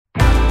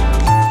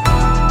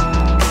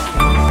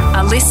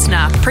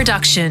listener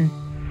production.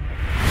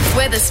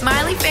 We're the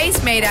smiley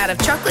face made out of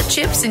chocolate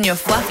chips in your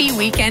fluffy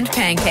weekend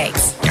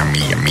pancakes. Yummy,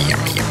 yummy,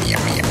 yummy, yummy,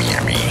 yummy, yummy,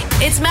 yummy.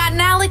 It's Matt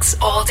and Alex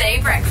all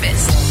day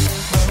breakfast.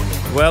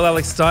 Well,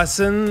 Alex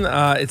Dyson,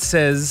 it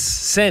says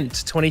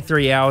sent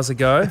 23 hours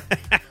ago.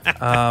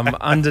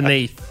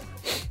 Underneath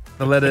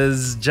the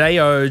letters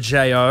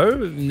J-O-J-O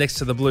next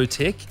to the blue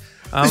tick.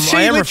 Is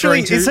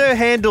her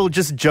handle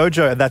just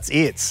Jojo? That's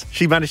it.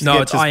 She managed to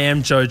get I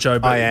am Jojo.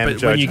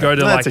 But when you go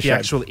to That's like the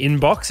actual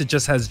inbox, it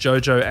just has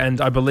Jojo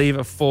and I believe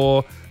a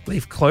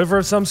 4-leaf clover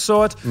of some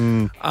sort.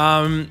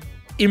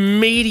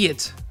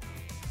 Immediate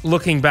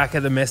looking back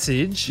at the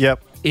message.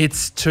 Yep.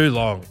 It's too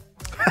long.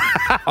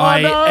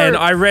 No. And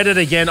I read it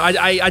again.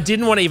 I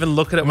didn't want to even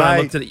look at it when I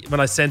looked at it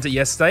when I sent it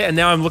yesterday, and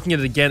now I'm looking at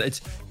it again.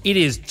 It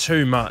is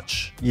too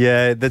much.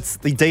 Yeah, that's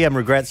the DM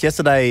regrets.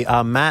 Yesterday,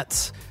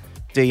 Matt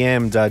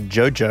DM'd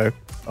Jojo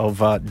of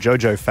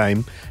Jojo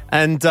fame,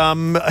 and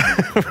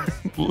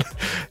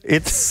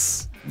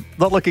it's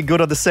not looking good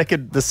on the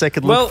second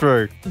look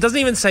through. It doesn't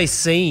even say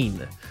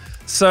seen.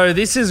 So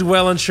this is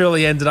well and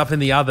truly ended up in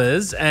the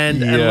others,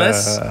 and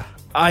unless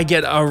I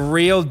get a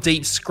real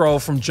deep scroll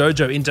from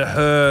Jojo into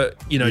her,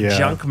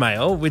 junk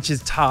mail, which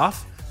is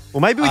tough. Well,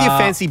 maybe with your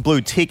fancy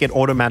blue tick, it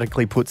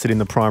automatically puts it in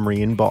the primary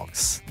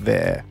inbox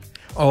there.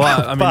 Oh,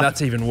 I mean,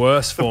 that's even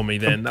worse for me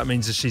then. That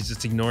means that she's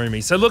just ignoring me.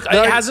 So look,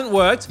 it hasn't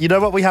worked. You know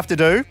what we have to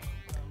do?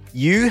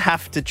 You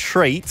have to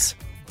treat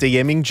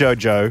DMing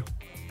Jojo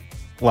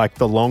like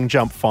the long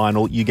jump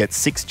final. You get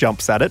 6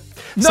 jumps at it.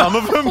 No, some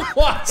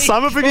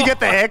of them you get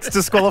the X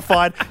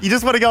disqualified. You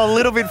just want to go a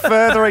little bit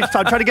further each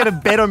time, try to get a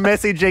better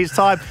message each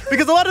time.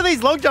 Because a lot of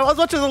these long jumps, I was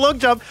watching the long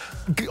jump,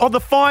 on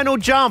the final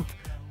jump,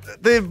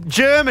 the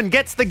German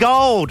gets the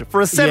gold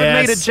for a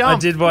 7-meter jump. I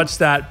did watch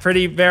that.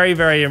 Very,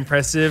 very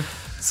impressive.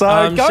 So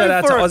go shout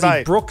out for to it, Aussie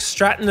mate. Brooke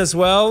Stratton as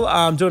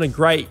well. Doing a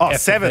great effort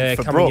 7th there,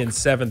 for coming Brooke. in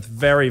 7th.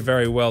 Very,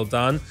 very well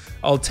done.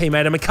 Old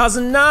teammate and my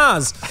cousin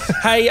Naz.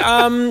 Hey,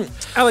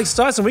 Alex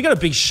Dyson, we got a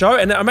big show,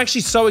 and I'm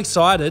actually so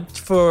excited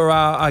for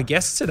our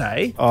guest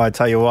today. Oh, I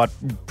tell you what,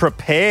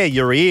 prepare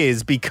your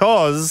ears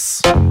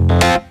because...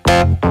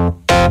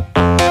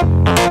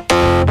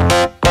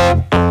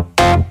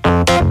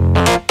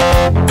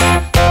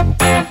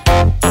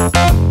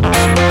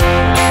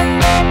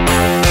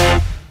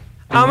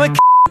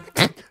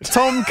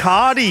 Tom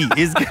Cardy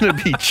is going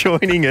to be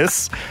joining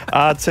us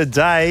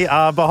today.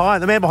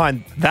 The man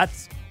behind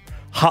that's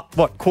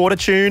quarter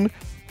tune,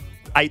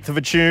 eighth of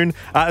a tune,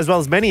 as well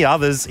as many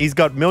others. He's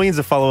got millions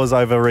of followers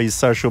over his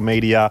social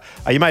media.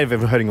 You may have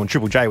ever heard him on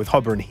Triple J with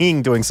Hobber and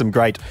Hing doing some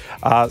great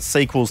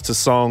sequels to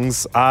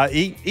songs.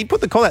 He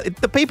put the call out.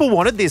 The people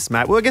wanted this,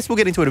 Matt. Well, I guess we'll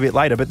get into it a bit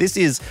later, but this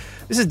is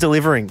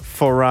delivering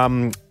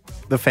for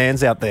the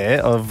fans out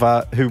there of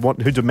who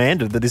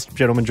demanded that this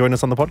gentleman join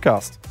us on the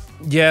podcast.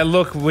 Yeah,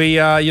 look,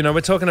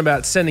 we're talking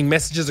about sending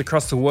messages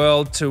across the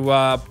world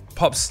to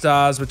pop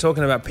stars. We're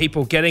talking about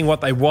people getting what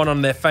they want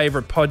on their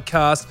favorite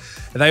podcast.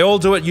 They all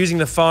do it using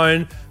the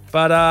phone.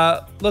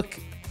 But look,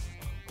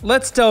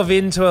 let's delve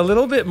into a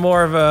little bit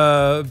more of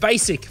a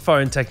basic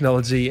phone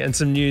technology and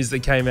some news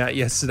that came out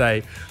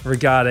yesterday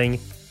regarding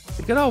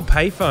the good old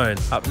payphone.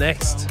 Up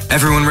next.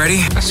 Everyone ready?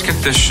 Let's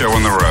get this show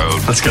on the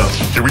road. Let's go.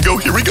 Here we go.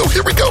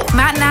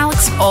 Matt and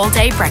Alex all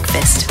day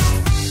breakfast.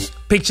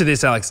 Picture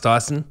this, Alex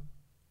Dyson.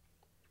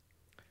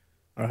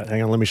 All right,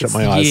 hang on. Let me shut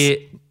my eyes.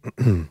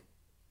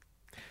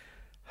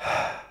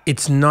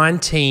 It's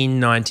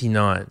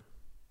 1999.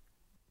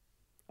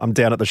 I'm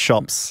down at the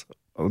shops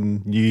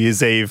on New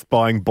Year's Eve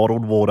buying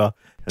bottled water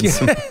and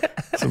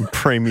some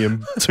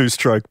premium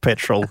 2-stroke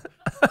petrol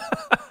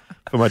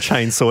for my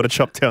chainsaw to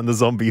chop down the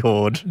zombie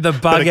horde. The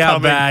bug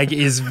out bag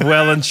is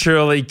well and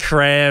truly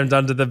crammed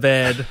under the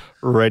bed.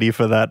 Ready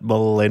for that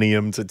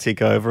millennium to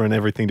tick over and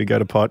everything to go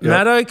to pot. Yep.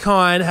 Matt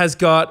O'Kine has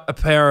got a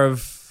pair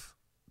of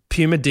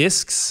Puma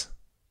discs,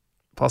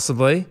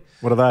 possibly.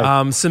 What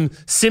are they? Some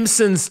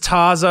Simpsons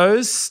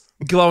Tarzos,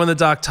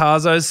 glow-in-the-dark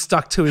Tarzos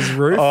stuck to his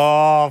roof.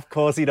 Oh, of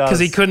course he does. Because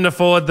he couldn't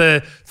afford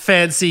the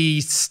fancy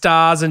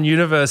stars and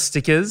universe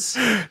stickers.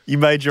 You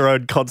made your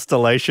own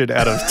constellation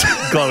out of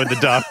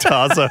glow-in-the-dark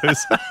Tarzos.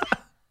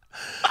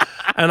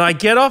 And I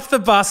get off the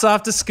bus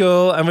after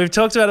school, and we've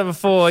talked about it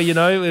before,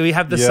 we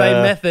have the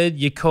same method.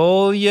 You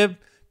call your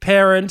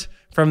parent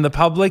from the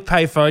public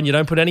payphone. You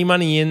don't put any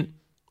money in.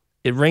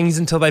 It rings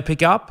until they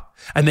pick up,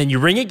 and then you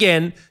ring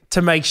again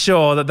to make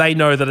sure that they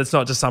know that it's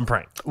not just some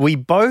prank. We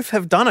both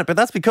have done it, but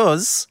that's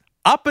because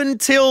up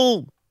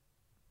until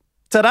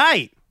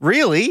today,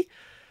 really,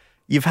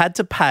 you've had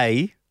to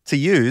pay to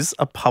use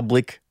a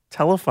public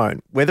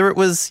telephone. Whether it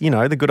was,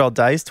 the good old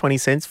days, 20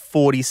 cents,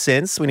 40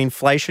 cents, when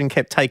inflation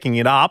kept taking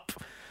it up,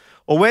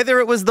 or whether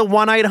it was the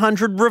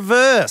 1-800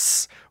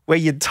 reverse, where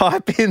you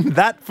type in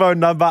that phone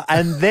number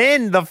and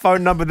then the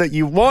phone number that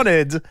you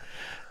wanted.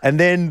 And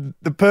then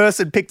the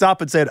person picked up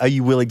and said, "Are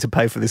you willing to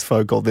pay for this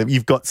phone call?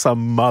 You've got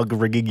some mug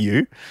ringing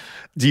you.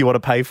 Do you want to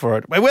pay for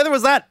it?" Whether it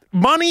was that,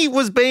 money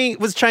was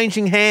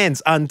changing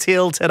hands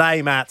until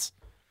today, Matt.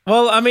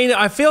 Well, I mean,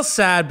 I feel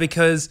sad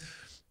because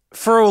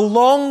for a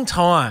long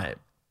time,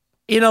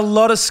 in a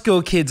lot of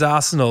school kids'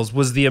 arsenals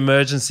was the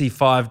emergency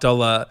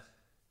 $5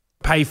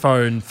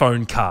 payphone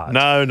phone card.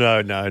 No,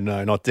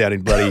 not down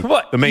in bloody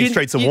What? the mean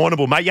streets of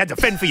Warrnambool, mate. You had to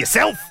fend for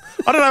yourself.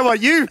 I don't know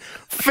what you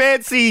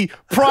fancy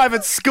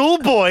private school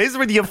boys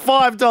with your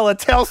 $5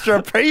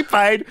 Telstra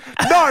prepaid.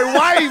 No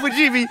way would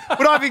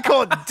I be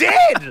caught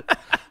dead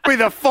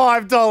with a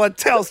 $5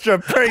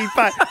 Telstra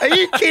prepaid. Are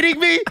you kidding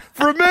me?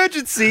 For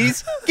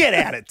emergencies, get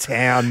out of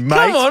town, mate.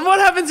 Come on, what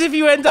happens if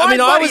you end up?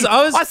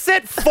 I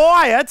set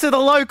fire to the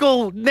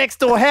local next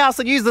door house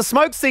and used the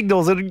smoke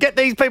signals and get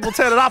these people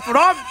turning up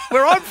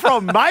where I'm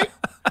from, mate.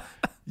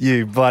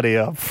 You bloody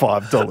 $5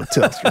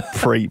 Telstra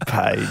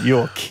prepaid.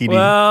 You're kidding.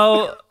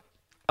 Well,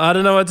 I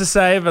don't know what to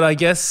say, but I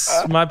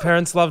guess my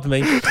parents loved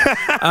me. They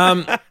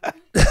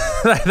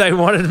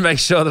wanted to make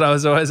sure that I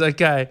was always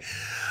okay.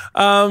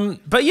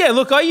 But yeah,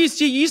 look,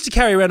 you used to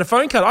carry around a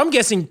phone card. I'm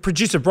guessing,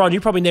 producer Bron, you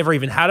probably never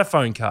even had a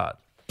phone card.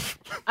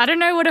 I don't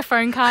know what a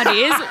phone card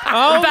is, but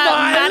my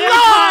Matt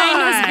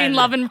O'Kane has been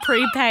loving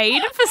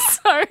prepaid for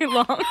so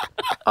long.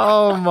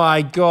 Oh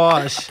my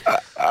gosh!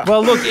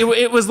 Well, look,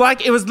 it was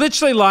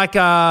literally like it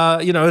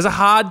was a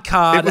hard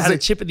card. It had a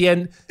chip at the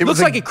end. It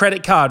looks like a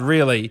credit card,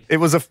 really. It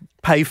was a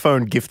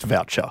payphone gift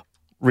voucher,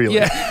 really.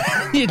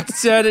 Yeah, you'd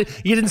insert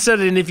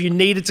it in if you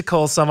needed to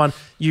call someone.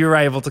 You were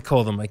able to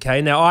call them.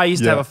 Okay. Now I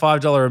used to have a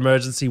 $5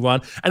 emergency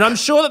one, and I'm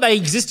sure that they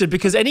existed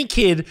because any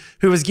kid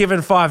who was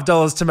given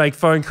 $5 to make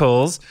phone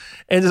calls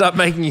ended up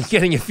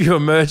getting a few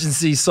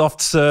emergency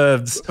soft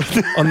serves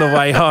on the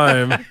way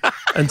home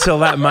until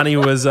that money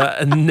was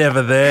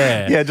never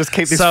there. Yeah, just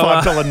keep this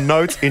 $5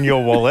 note in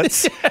your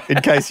wallet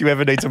in case you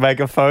ever need to make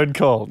a phone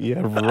call.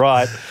 Yeah,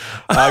 right.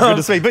 Good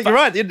to see. But you're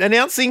right.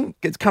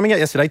 It's coming out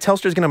yesterday.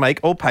 Telstra is going to make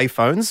all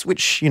payphones,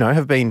 which,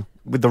 have been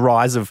with the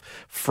rise of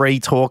free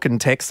talk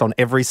and text on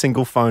every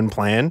single phone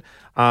plan.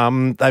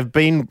 They've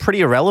been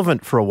pretty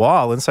irrelevant for a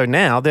while. And so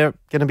now they're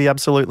going to be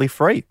absolutely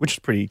free, which is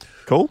pretty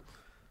cool.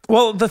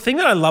 Well, the thing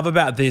that I love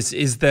about this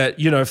is that,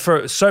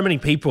 for so many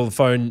people,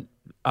 payphones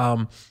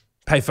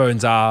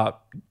are,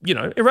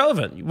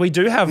 irrelevant. We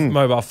do have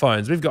mobile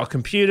phones. We've got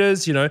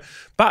computers,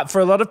 but for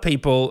a lot of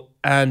people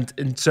and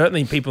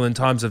certainly people in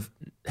times of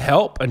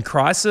help and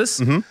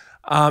crisis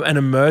and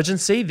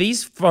emergency,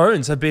 these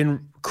phones have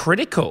been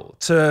critical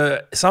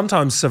to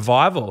sometimes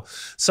survival.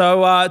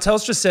 So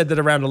Telstra said that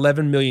around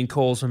 11 million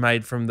calls were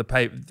made from the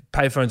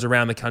payphones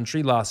around the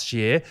country last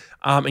year,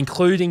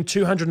 including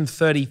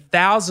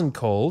 230,000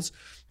 calls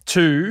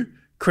to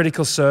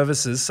critical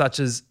services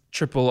such as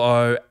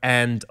 000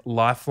 and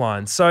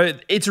Lifeline. So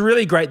it's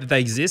really great that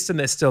they exist and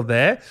they're still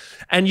there.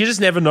 And you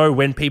just never know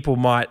when people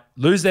might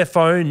lose their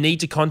phone, need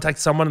to contact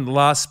someone in the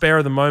last spare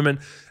of the moment.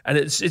 And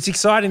it's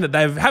exciting that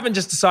they haven't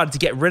just decided to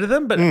get rid of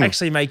them, but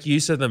actually make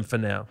use of them for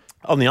now.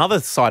 On the other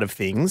side of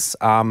things,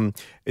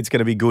 it's going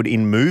to be good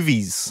in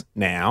movies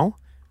now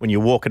when you're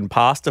walking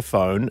past a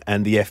phone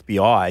and the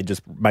FBI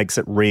just makes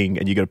it ring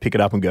and you got to pick it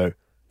up and go,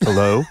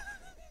 hello?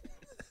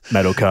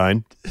 Matt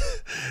O'Kane.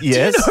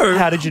 Yes.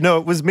 How did you know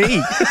it was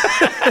me?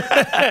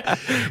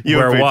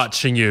 We're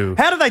watching you.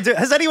 How do they do?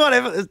 Has anyone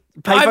ever?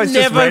 I've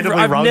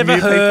never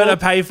heard a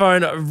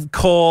payphone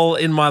call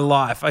in my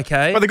life.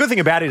 Okay. Well, the good thing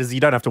about it is you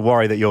don't have to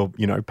worry that you're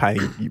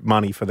paying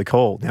money for the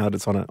call now that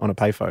it's on a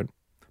payphone.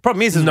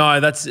 Problem is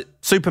that's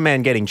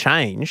Superman getting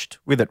changed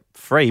with it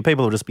free.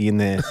 People will just be in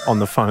there on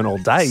the phone all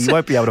day. You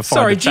won't be able to find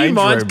Sorry, a change do you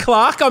mind, room.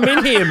 Clark? I'm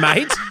in here,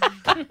 mate.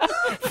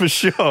 For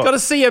sure. Got to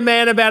see a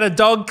man about a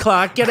dog,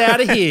 Clark. Get out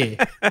of here.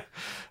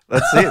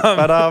 That's it.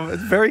 But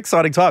it's very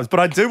exciting times. But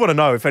I do want to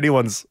know if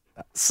anyone's,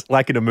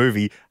 like in a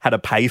movie, had a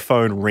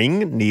payphone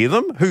ring near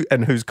them,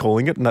 who's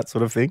calling it and that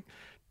sort of thing.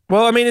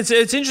 Well, I mean, it's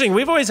interesting.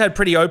 We've always had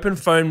pretty open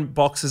phone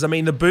boxes. I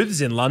mean, the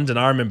booths in London,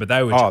 I remember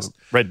they were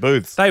red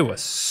booths. They were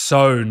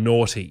so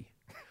naughty.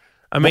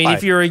 I mean,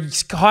 if you're a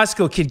high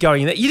school kid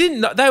going in there, you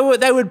didn't know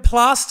they were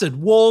plastered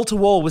wall to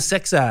wall with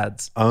sex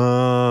ads.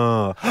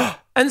 Oh.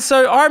 And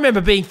so I remember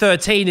being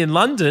 13 in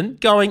London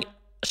going,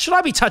 should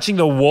I be touching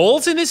the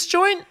walls in this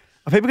joint?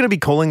 Are people going to be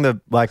calling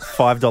the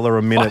 $5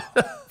 a minute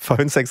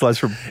phone sex lines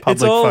from public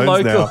It's all phones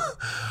local. now?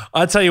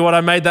 I tell you what,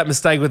 I made that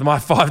mistake with my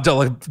 $5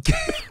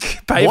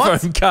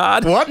 payphone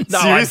card. What? No,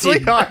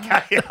 Seriously? I didn't.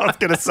 Okay, I was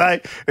going to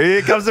say,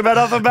 here comes the Matt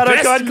O'Kane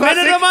Best classic.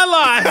 minute of my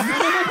life.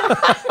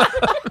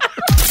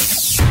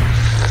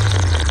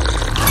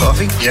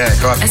 Coffee? Yeah,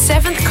 coffee. A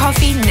seventh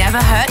coffee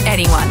never hurt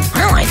anyone.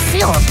 Well, I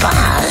feel a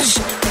buzz.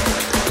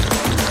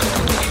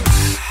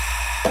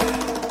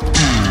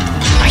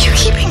 Are you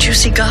keeping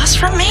juicy goss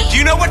from me? Do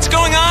you know what's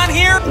going on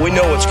here? We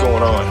know what's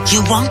going on.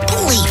 You won't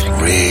believe it.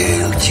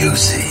 Real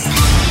juicy.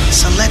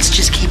 So let's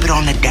just keep it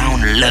on the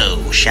down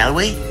low, shall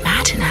we?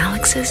 Matt and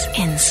Alex's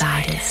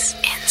Insiders.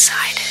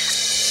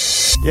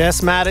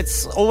 Yes, Matt,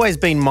 it's always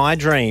been my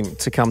dream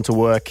to come to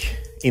work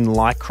in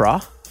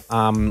Lycra.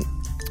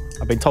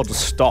 I've been told to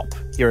stop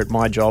here at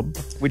my job,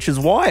 which is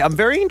why I'm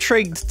very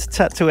intrigued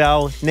to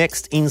our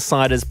next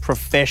insider's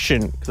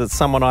profession, because it's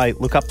someone I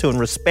look up to and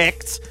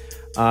respect,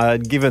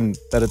 given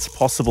that it's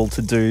possible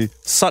to do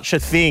such a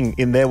thing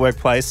in their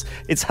workplace.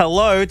 It's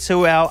hello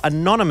to our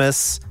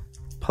anonymous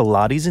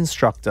Pilates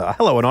instructor.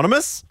 Hello,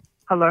 Anonymous.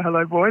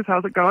 Hello, boys.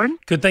 How's it going?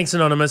 Good, thanks,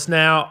 Anonymous.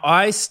 Now,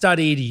 I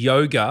studied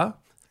yoga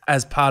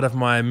as part of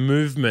my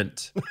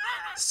movement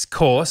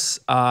course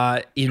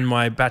in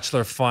my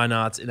Bachelor of Fine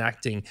Arts in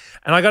Acting.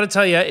 And I got to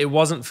tell you, it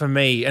wasn't for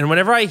me. And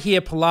whenever I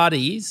hear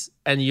Pilates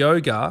and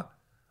yoga,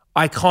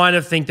 I kind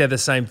of think they're the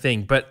same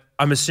thing, but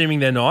I'm assuming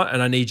they're not,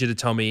 and I need you to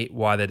tell me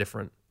why they're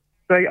different.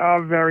 They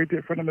are very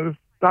different, and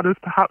that is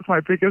perhaps my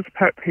biggest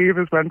pet peeve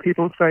is when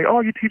people say,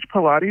 oh, you teach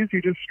Pilates,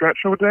 you just stretch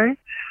all day.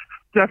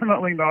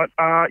 Definitely not.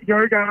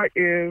 Yoga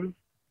is,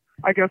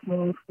 I guess,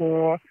 more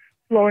for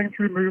flowing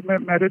through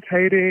movement,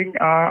 meditating.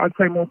 I'd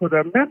say more for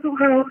their mental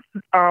health,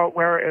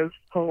 whereas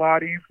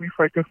Pilates, we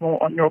focus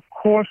more on your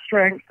core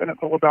strength, and it's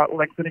all about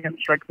lengthening and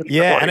strengthening the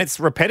body. And it's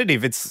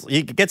repetitive.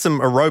 You get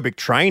some aerobic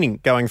training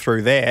going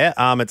through there.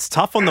 It's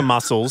tough on the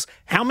muscles.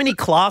 How many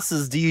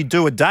classes do you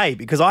do a day?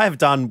 Because I have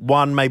done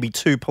 1, maybe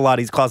 2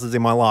 Pilates classes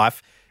in my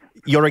life.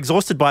 You're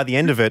exhausted by the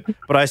end of it,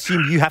 but I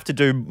assume you have to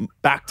do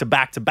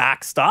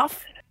back-to-back-to-back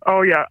stuff?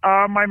 Oh, yeah.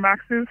 My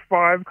max is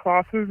 5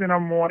 classes in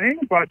a morning,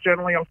 but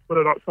generally I'll split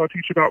it up. So I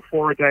teach about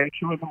 4 a day,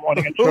 2 in the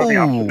morning and 2 in the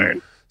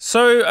afternoon.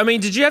 So, I mean,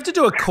 did you have to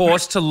do a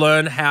course to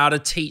learn how to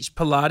teach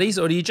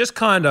Pilates, or do you just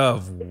kind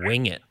of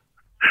wing it?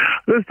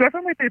 There's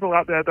definitely people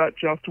out there that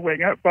just wing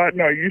it, but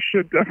no, you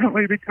should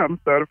definitely become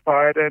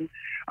certified. And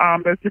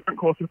there's different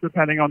courses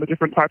depending on the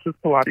different types of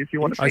Pilates you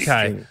want to teach.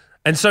 Okay.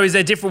 And so is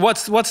there different,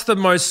 what's the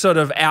most sort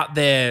of out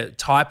there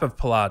type of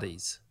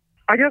Pilates?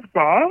 I guess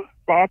bar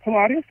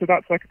Pilates, so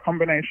that's like a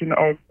combination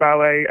of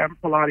ballet and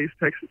Pilates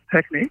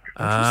technique.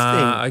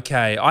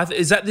 Okay.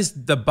 Is that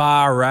the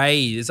barre?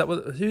 Is that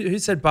what? Who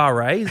said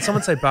barre? Did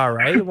someone say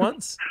barre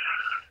once?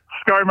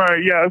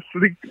 ScoMo, yes,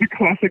 the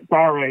classic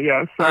barre,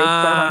 yes. So someone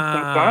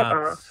said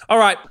that. All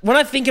right. When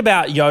I think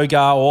about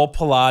yoga or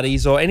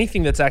Pilates or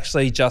anything that's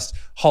actually just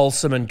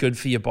wholesome and good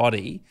for your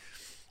body,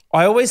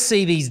 I always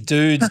see these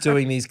dudes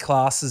doing these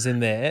classes in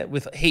there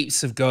with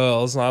heaps of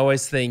girls, and I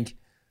always think,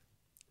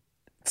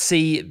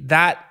 see,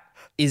 that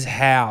is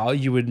how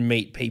you would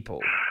meet people.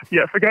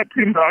 Yeah, forget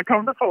Tinder.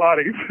 Come to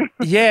Pilates.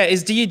 Yeah,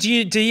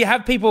 do you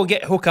have people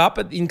hook up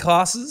in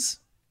classes?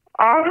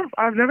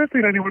 I've never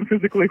seen anyone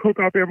physically hook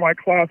up in my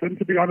class, and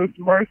to be honest,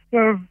 most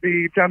of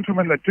the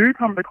gentlemen that do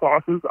come to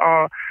classes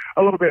are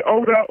a little bit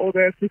older, or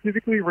they're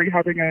specifically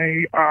rehabbing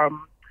a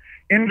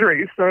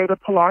injury. So the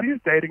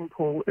Pilates dating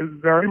pool is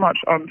very much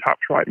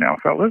untapped right now,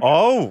 fellas.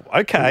 Oh,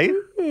 okay.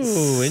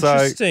 Ooh,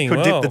 interesting. So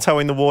could dip the toe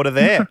in the water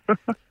there.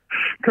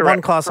 Correct.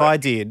 One class I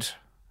did,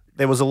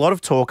 there was a lot of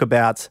talk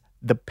about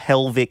the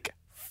pelvic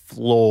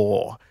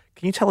floor.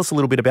 Can you tell us a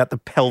little bit about the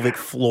pelvic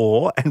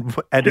floor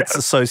and its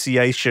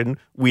association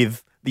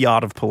with the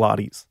art of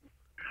Pilates?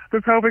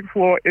 The pelvic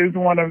floor is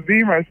one of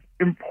the most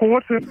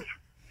important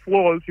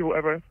floors you'll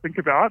ever think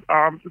about.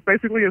 It's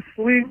basically a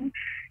sling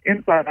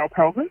inside our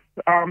pelvis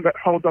that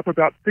holds up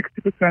about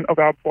 60% of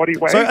our body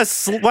weight. So a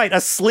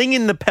sling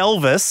in the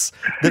pelvis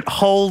that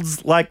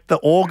holds like the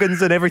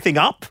organs and everything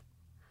up?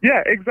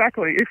 Yeah,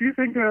 exactly. If you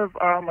think of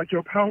like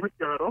your pelvic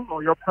girdle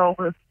or your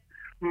pelvis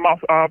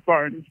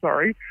bone,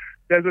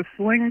 there's a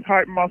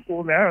sling-type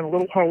muscle there and a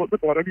little hole at the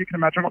bottom. You can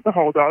imagine what the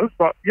hole does.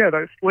 But, yeah,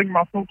 those sling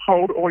muscles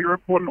hold all your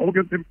important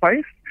organs in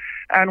place.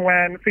 And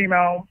when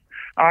females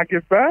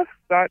give birth,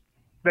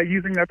 they're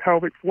using their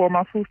pelvic floor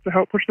muscles to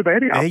help push the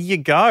baby up. There you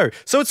go.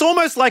 So it's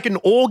almost like an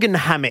organ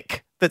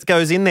hammock that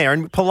goes in there,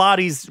 and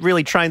Pilates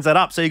really trains that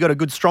up, so you got a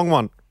good strong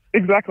one.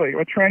 Exactly.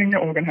 We're training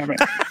your organ hammock.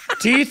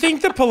 Do you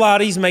think the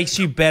Pilates makes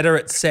you better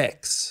at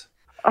sex?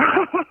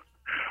 100%.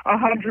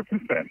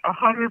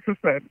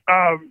 100%.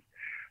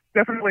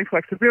 Definitely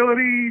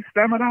flexibility,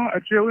 stamina,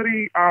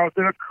 agility.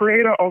 The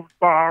creator of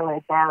bar,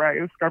 or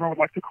barre, as ScoMo would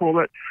like to call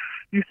it,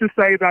 used to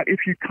say that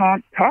if you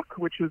can't tuck,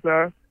 which is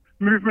a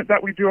movement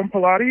that we do on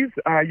Pilates,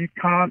 you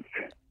can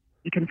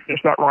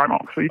finish that rhyme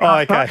off. So you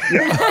can't tuck.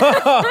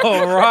 Yeah.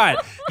 All right.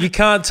 You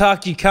can't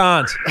tuck, you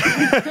can't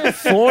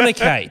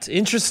fornicate.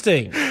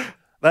 Interesting.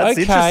 That's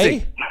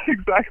interesting.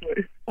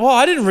 Exactly. Well,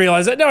 I didn't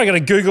realize that. Now I got to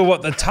Google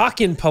what the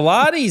tuck in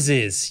Pilates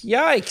is.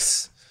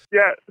 Yikes.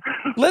 Yeah.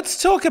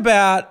 Let's talk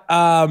about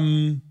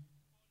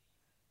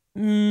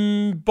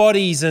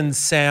bodies and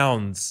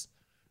sounds,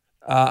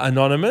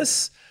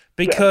 Anonymous,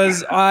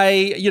 because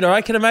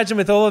I can imagine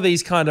with all of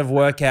these kind of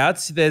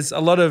workouts, there's a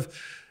lot of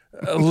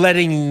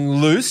letting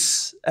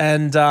loose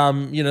and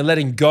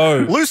letting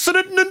go.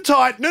 Loosening and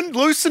tightening,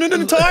 loosening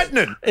and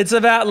tightening. It's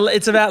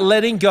about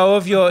letting go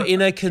of your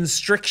inner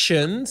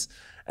constrictions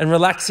and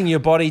relaxing your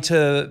body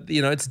to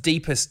its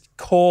deepest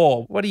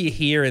core. What do you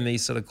hear in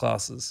these sort of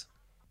classes?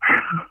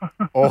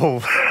 A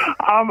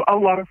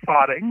lot of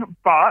farting,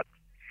 but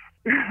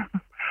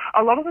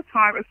a lot of the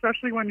time,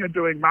 especially when you're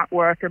doing mat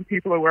work and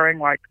people are wearing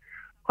like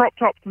crop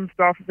tops and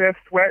stuff, they're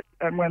sweat,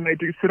 and when they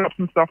do sit-ups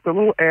and stuff, the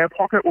little air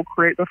pocket will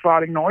create the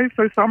farting noise.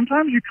 So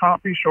sometimes you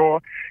can't be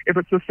sure if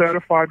it's a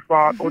certified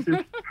fart or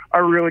just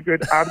a really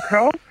good ab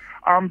curl.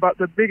 But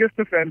the biggest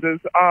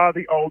offenders are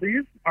the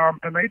oldies,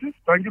 and they just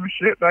don't give a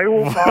shit. They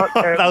all fart.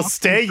 They'll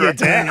stare you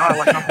down.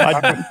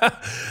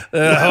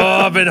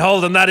 I've been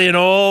holding that in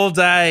all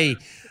day.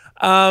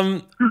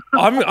 I'm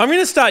going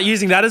to start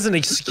using that as an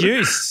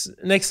excuse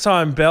next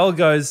time Belle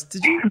goes,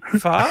 did you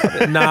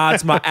fart? Nah,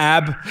 it's my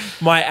ab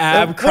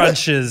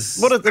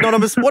crunches.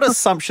 Anonymous, what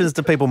assumptions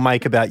do people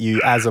make about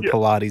you as a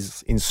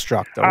Pilates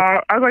instructor?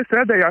 As I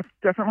said, they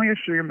definitely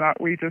assume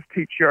that we just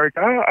teach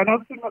yoga.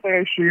 Another thing that they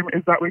assume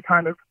is that we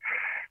kind of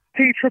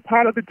teach for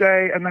part of the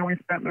day and then we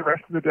spend the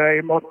rest of the day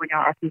modelling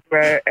our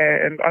activewear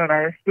and, I don't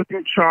know,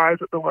 sipping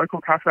chais at the local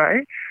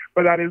cafe.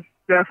 But that is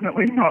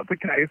definitely not the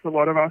case. A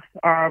lot of us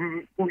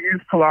will use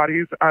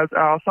Pilates as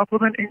our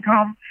supplement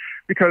income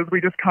because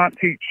we just can't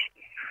teach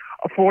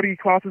 40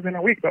 classes in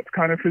a week. That's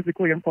kind of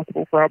physically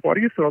impossible for our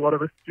bodies. So a lot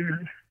of us do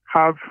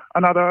have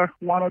another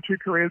 1 or 2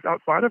 careers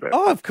outside of it.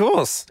 Oh, of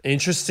course.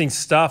 Interesting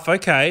stuff.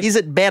 Okay. Is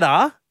it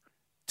better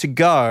to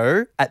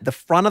go at the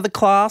front of the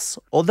class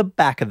or the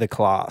back of the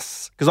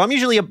class? Because I'm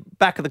usually a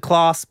back of the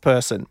class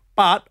person,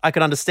 but I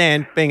can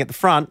understand being at the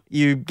front,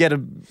 you get a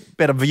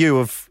better view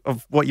of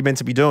what you're meant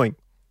to be doing.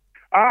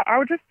 I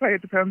would just say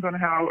it depends on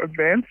how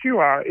advanced you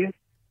are and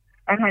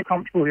how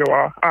comfortable you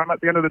are.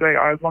 At the end of the day,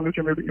 as long as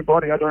you're moving your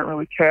body, I don't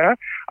really care.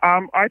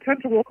 I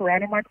tend to walk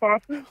around in my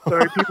classes, so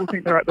people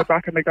think they're at the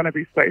back and they're going to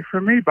be safe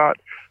from me, but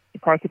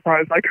surprise,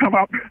 surprise, I come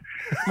up.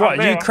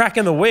 What, you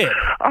cracking the whip?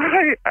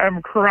 I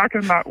am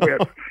cracking that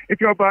whip.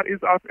 If your butt is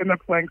up in the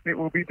planks, it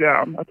will be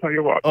down. I'll tell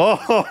you what.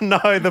 Oh,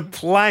 no, the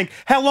plank.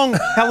 How long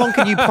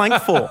can you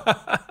plank for?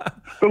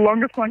 The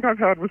longest plank I've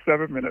had was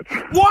 7 minutes.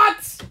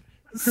 What?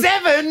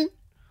 7?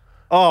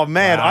 Oh,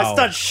 man, Wow. I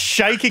start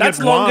shaking.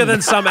 That's at longer one.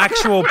 than some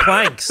actual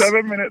planks.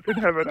 7 minutes in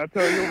heaven, I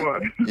tell you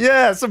what.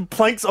 Yeah, some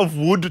planks of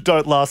wood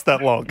don't last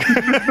that long.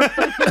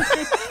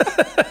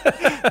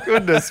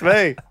 Goodness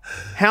me.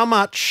 How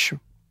much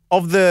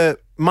of the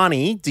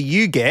money do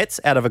you get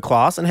out of a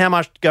class and how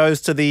much goes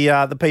to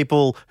the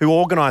people who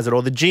organise it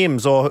or the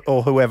gyms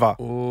or whoever?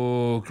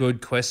 Oh,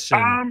 good question.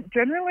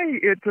 Generally,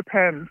 it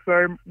depends.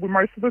 So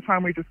most of the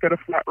time we just get a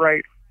flat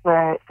rate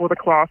for the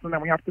class and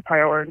then we have to pay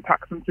our own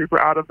tax and super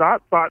out of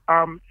that. But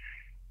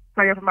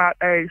say if I'm at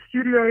a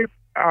studio,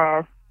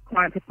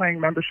 clients are paying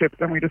memberships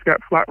and we just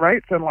get flat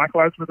rates, and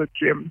likewise with a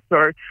gym.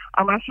 So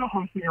unless you're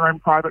hosting your own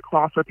private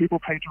class where people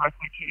pay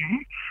directly to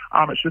you,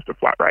 it's just a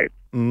flat rate.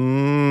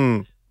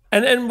 Mm.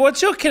 And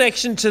what's your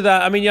connection to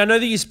that? I mean, I know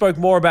that you spoke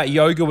more about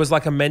yoga was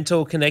like a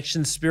mental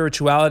connection,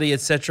 spirituality,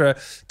 etc.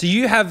 Do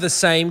you have the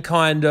same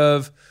kind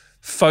of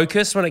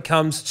focus when it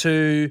comes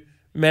to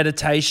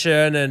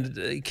meditation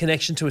and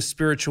connection to a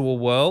spiritual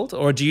world,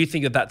 or do you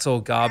think that that's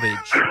all garbage?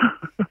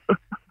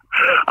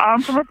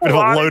 From a Bit of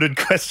a loaded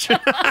question.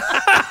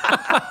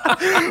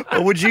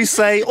 Or would you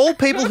say all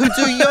people who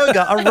do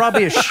yoga are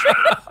rubbish?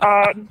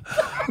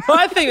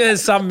 I think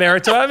there's some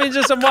merit to it. I mean,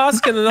 I'm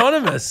asking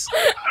anonymous.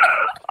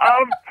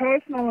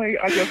 Personally,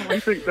 I definitely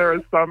think there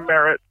is some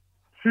merit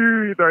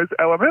to those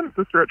elements,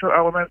 the spiritual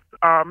elements,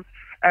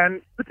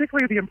 and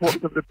particularly the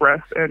importance of the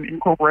breath and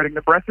incorporating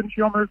the breath into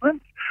your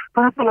movements.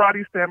 From a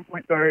Pilates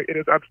standpoint, though, it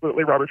is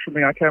absolutely rubbish for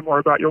me. I care more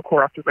about your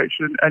core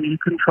activation and you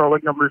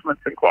controlling your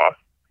movements in class.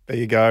 There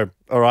you go.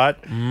 All right.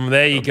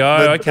 There you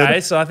go.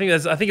 Okay, so I think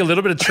a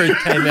little bit of truth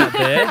came out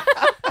there.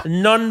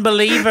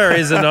 Non-believer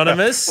is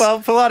anonymous. Well,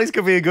 Pilates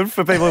could be good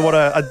for people who want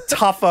a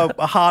tougher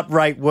heart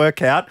rate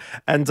workout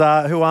and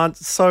who aren't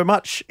so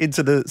much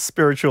into the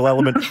spiritual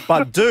element,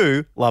 but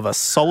do love a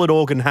solid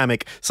organ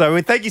hammock. So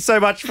we thank you so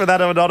much for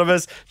that,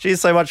 Anonymous.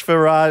 Cheers so much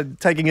for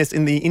taking us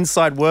in the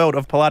inside world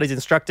of Pilates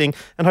instructing,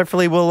 and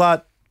hopefully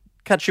we'll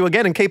catch you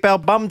again and keep our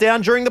bum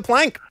down during the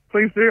plank.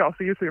 Please do. I'll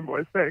see you soon,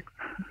 boys. Thanks.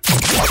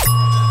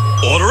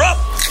 Order up!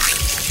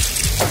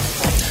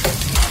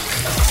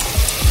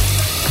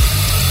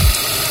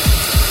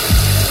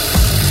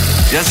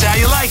 Just how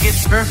you like it.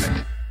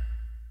 Perfect.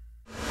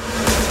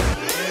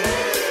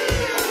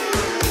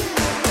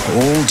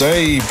 All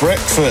day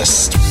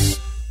breakfast.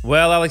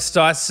 Well, Alex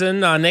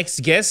Dyson, our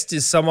next guest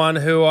is someone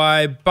who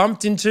I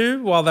bumped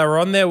into while they were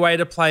on their way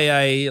to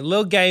play a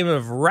little game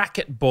of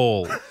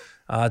racquetball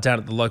down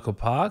at the local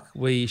park.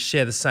 We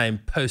share the same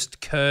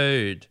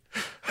postcode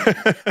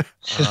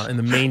in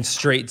the mean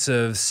streets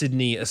of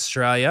Sydney,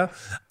 Australia.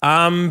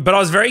 But I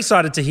was very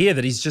excited to hear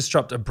that he's just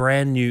dropped a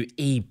brand new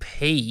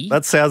EP.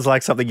 That sounds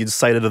like something you'd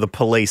say to the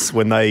police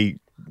when they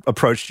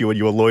approached you and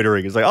you were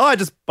loitering. It's like, oh, I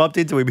just bumped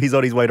into him. He's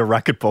on his way to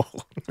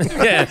racquetball.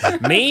 Yeah,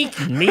 me,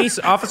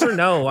 officer?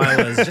 No,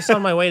 I was just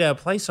on my way to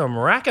play some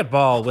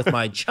racquetball with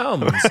my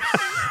chums.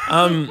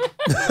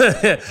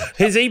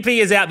 His EP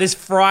is out this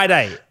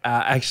Friday.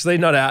 Actually,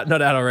 not out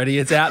already.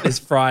 It's out this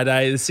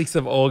Friday, the 6th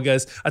of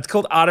August. It's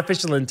called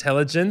Artificial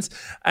Intelligence,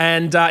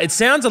 and it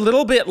sounds a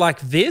little bit like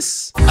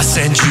this. I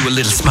send you a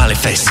little smiley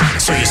face,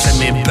 so you send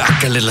me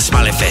back a little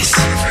smiley face,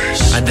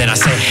 and then I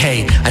say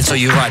hey, and so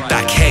you write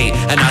back hey,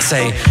 and I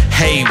say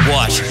hey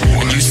what,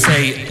 and you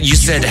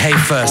said hey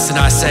first, and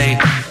I say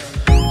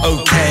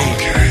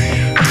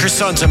okay.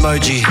 Croissant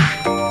emoji.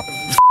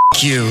 F***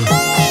 you.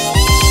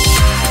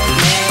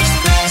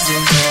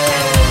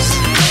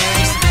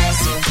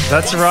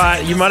 That's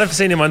right. You might have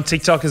seen him on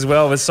TikTok as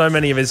well, with so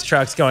many of his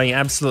tracks going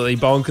absolutely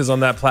bonkers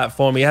on that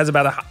platform. He has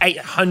about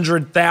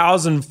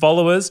 800,000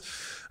 followers.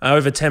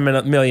 over 10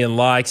 million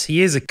likes.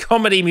 He is a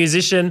comedy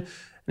musician, and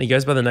he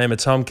goes by the name of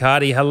Tom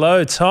Cardy.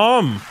 Hello,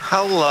 Tom.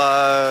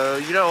 Hello.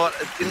 You know what?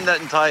 In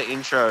that entire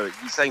intro,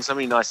 you're saying so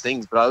many nice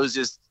things, but I was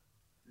just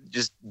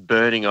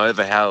burning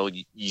over how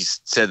you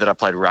said that I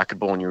played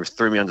racquetball and you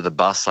threw me under the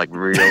bus like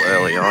real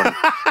early on.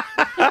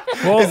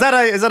 Well, is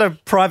that a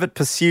private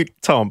pursuit,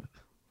 Tom?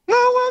 No,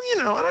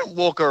 well, I don't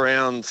walk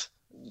around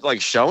like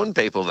showing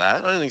people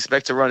that. I don't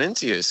expect to run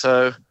into you.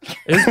 So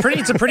it's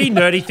a pretty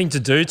nerdy thing to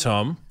do,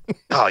 Tom.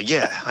 Oh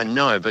yeah, I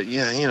know, but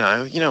yeah, you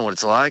know what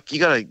it's like. You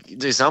got to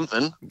do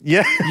something.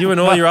 Yeah, you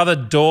and all your other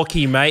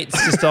dorky mates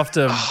just off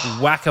to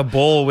whack a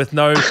ball with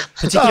no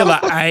particular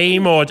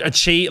aim or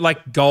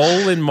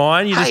goal in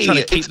mind. You're just trying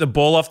to keep the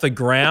ball off the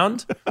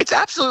ground. It's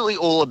absolutely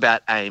all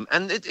about aim,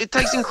 and it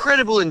takes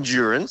incredible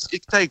endurance.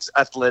 It takes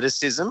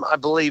athleticism. I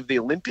believe the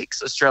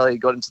Olympics, Australia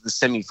got into the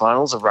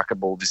semi-finals of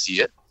racquetball this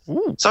year.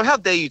 Ooh. So how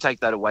dare you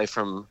take that away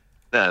from?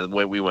 No,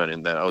 we weren't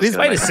in there. Wait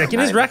a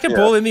second. Is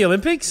racquetball in the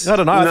Olympics? I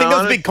don't know. I think there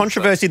was a big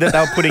controversy that they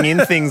were putting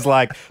in things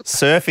like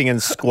surfing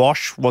and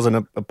squash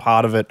wasn't a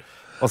part of it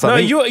or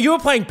something. No, you were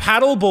playing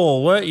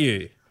paddleball, weren't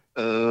you?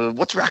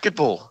 What's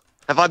racquetball?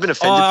 Have I been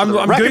offended? I'm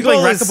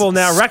Googling racquetball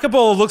now.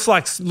 Racquetball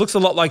looks a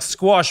lot like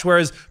squash,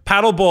 whereas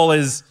paddleball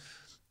is...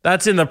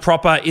 That's in the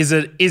proper, is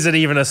it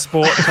even a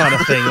sport kind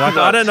of thing? Like,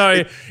 I don't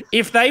know,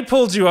 if they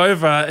pulled you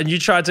over and you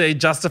tried to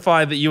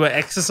justify that you were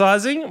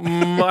exercising,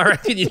 I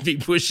reckon you'd be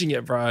pushing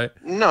it, bro.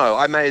 No,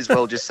 I may as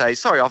well just say,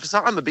 sorry, officer,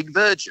 I'm a big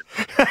virgin.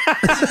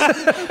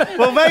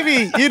 Well,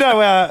 maybe,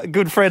 our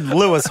good friend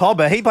Lewis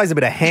Hobber, he plays a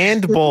bit of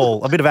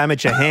handball, a bit of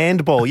amateur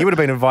handball. You would have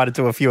been invited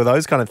to a few of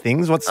those kind of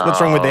things. What's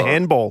wrong with the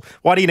handball?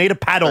 Why do you need a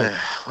paddle?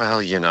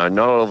 Well, not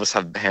all of us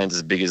have hands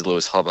as big as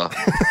Lewis Hobber.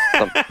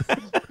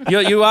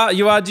 You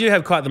do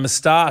have quite the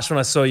moustache when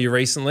I saw you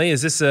recently.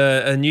 Is this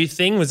a new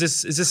thing? Is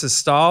this a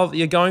style that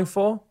you're going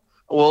for?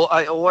 Well,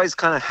 I always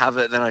kind of have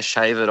it, then I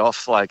shave it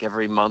off like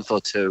every month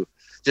or two,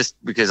 just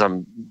because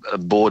I'm a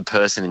bored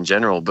person in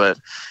general. But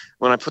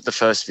when I put the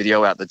first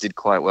video out that did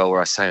quite well,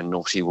 where I say a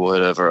naughty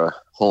word over a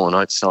Hall &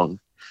 Oates song,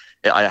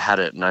 I had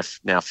it, and I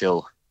now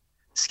feel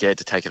scared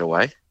to take it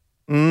away.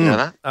 You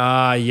know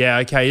that? Yeah,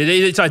 okay.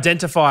 It's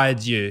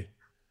identified you.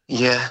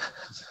 Yeah,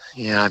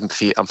 I'm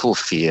full of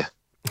fear.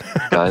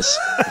 Guys.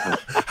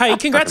 Hey,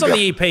 congrats on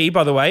the EP,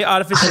 by the way,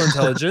 Artificial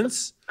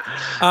Intelligence.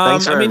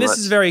 Thanks very much. This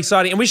is very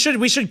exciting, and we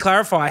should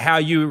clarify how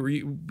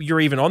you're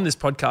even on this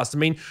podcast. I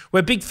mean,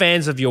 we're big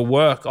fans of your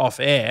work off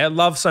air.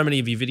 Love so many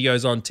of your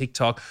videos on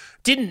TikTok.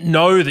 Didn't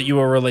know that you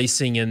were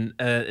releasing an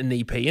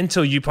EP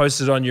until you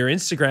posted on your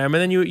Instagram, and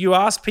then you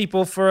asked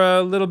people for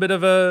a little bit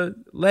of a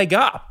leg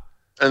up.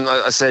 And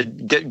I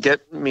said,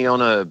 get me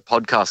on a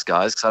podcast,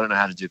 guys, because I don't know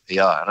how to do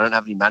PR. I don't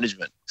have any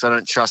management, because I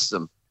don't trust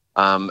them.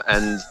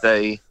 And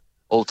they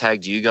all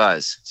tagged you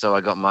guys. So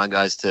I got my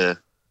guys to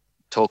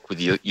talk with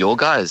your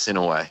guys in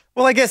a way.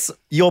 Well, I guess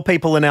your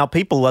people and our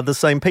people are the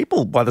same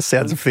people by the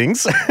sounds of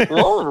things.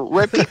 Well,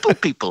 we're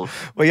people.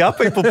 We are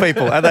people.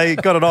 And they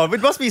got it on.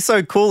 It must be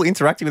so cool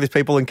interacting with these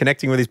people and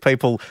connecting with these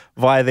people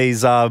via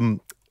these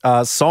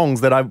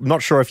songs that I'm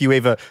not sure if you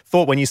ever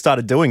thought when you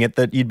started doing it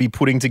that you'd be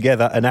putting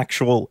together an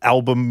actual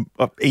album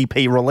EP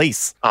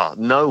release. Oh,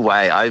 no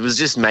way. I was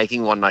just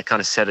making one and I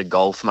kind of set a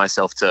goal for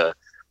myself to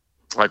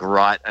like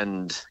write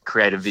and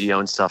create a video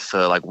and stuff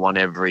for like one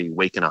every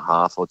week and a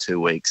half or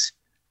 2 weeks.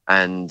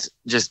 And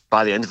just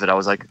by the end of it, I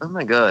was like, oh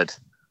my God,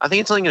 I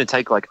think it's only going to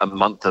take like a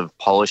month of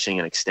polishing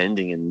and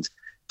extending and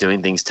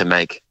doing things to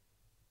make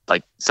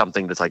like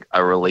something that's like a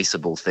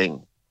releasable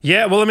thing.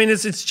 Yeah, well, I mean,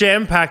 it's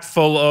jam-packed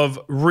full of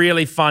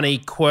really funny,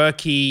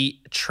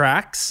 quirky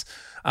tracks.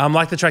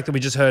 Like the track that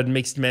we just heard,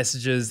 Mixed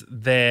Messages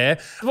there.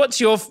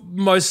 What's your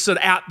most sort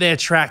of out there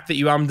track that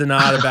you ummed and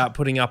ahed about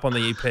putting up on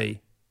the EP?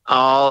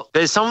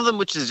 There's some of them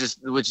which is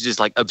just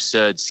like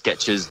absurd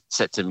sketches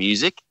set to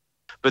music,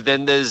 but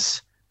then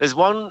there's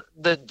one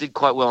that did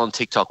quite well on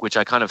TikTok, which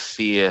I kind of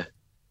fear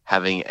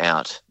having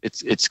out.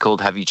 It's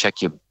called "Have You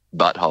Checked Your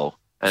Butthole?"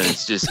 and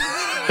it's just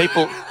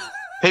people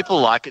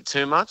like it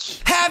too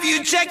much. Have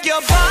you checked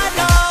your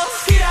butthole?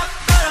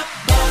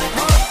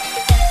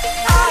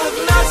 I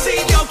have not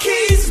seen your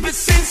keys, but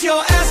since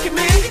you're asking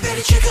me, you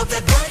better check up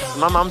that butthole.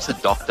 My mum's a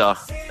doctor,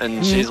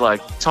 and she's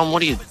like, Tom,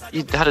 you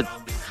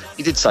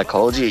did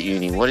psychology at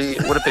uni. What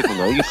do people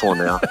know you for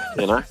now?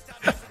 You know.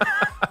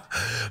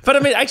 But I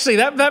mean, actually,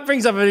 that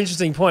brings up an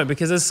interesting point,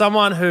 because as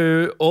someone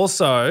who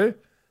also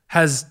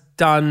has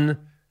done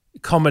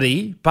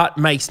comedy but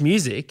makes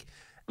music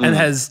and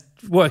has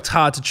worked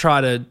hard to try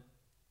to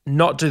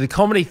not do the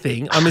comedy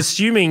thing, I'm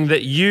assuming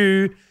that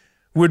you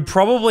would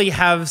probably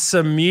have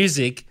some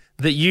music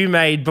that you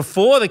made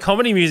before the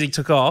comedy music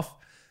took off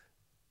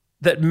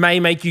that may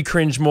make you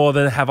cringe more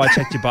than Have I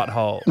Checked Your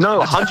Butthole. No,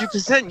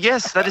 100%.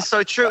 Yes, that is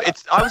so true.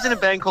 I was in a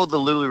band called the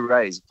Lulu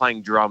Rays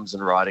playing drums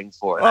and writing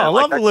for it. Oh, I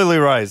love the Lulu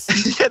Rays.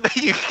 Yeah, there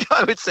you go.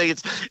 I would say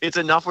it's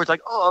enough where it's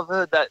like, oh, I've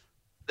heard that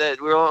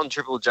we're on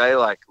Triple J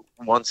like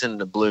once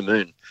in a blue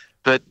moon.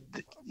 But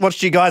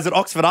watched you guys at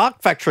Oxford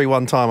Art Factory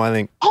one time, I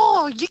think. Oh,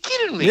 Oh, you're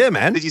kidding me? Yeah,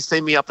 man. Did you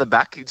see me up the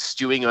back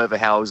stewing over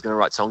how I was going to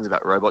write songs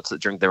about robots that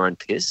drink their own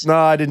piss? No,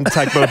 I didn't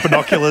take my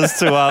binoculars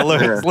to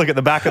look at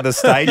the back of the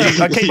stage.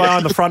 I keep my eye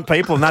on the front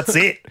people, and that's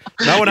it.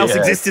 No one else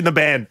exists in the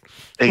band.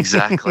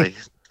 Exactly.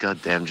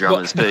 Goddamn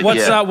drummers. But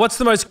What's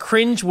the most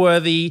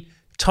cringe-worthy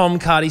Tom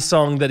Cardy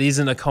song that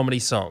isn't a comedy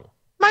song?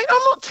 Mate,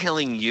 I'm not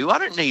telling you. I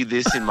don't need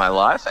this in my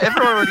life.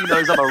 Everyone already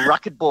knows I'm a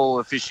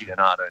racquetball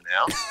aficionado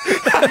now.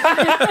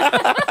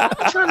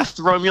 You're trying to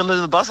throw me under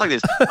the bus like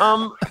this.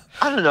 I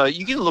don't know.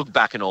 You can look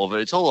back and all of it.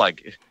 It's all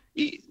like...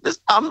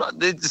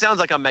 it sounds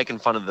like I'm making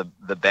fun of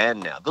the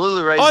band now. The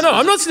Lulu Rays. Oh, no,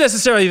 I'm not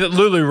necessarily that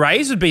Lulu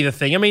Rays would be the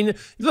thing. I mean,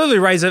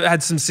 Lulu Rays have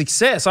had some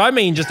success. I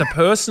mean, just a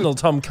personal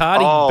Tom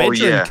Cardy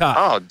bedroom cut.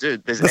 Oh,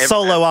 dude. The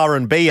solo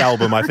R&B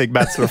album, I think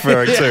Matt's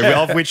referring to,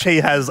 of which he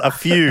has a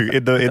few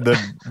in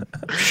the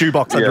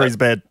shoebox under his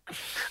bed.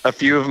 A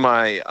few of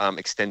my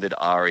extended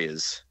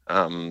arias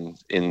in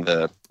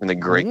the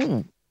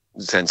Greek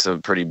sense are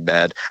pretty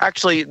bad.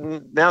 Actually,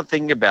 now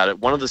thinking about it,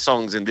 one of the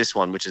songs in this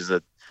one, which is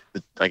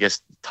I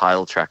guess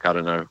title track, I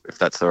don't know if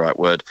that's the right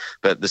word,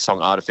 but the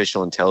song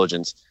Artificial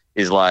Intelligence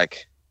is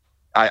like,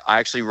 I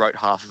actually wrote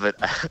half of it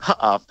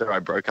after I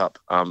broke up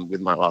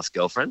with my last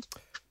girlfriend.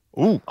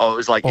 Ooh. Oh, it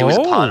was like, it was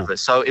a part of it.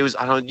 So it was,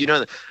 I don't,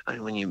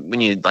 when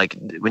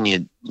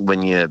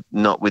you're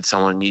not with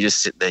someone, you just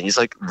sit there and you're just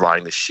like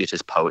writing the shit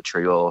as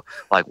poetry or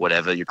like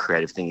whatever your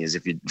creative thing is.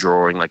 If you're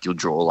drawing, like you'll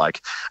draw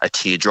like a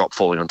teardrop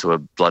falling onto a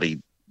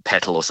bloody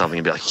petal or something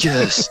and be like,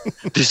 yes,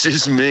 this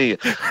is me.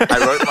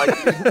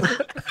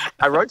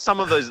 I wrote some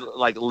of those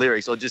like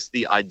lyrics or just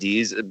the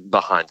ideas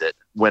behind it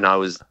when I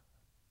was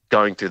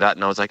going through that,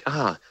 and I was like,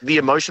 the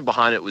emotion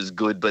behind it was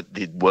good, but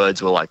the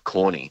words were like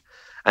corny.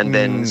 And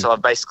then so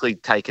I've basically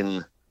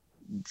taken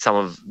some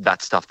of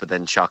that stuff but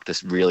then chucked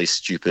this really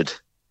stupid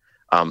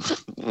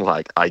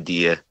like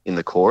idea in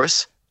the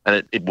chorus,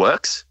 and it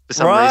works for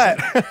some reason.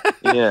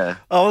 Yeah.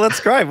 Oh, that's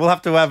great. We'll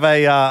have to have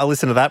a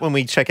listen to that when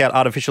we check out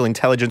Artificial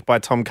Intelligence by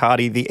Tom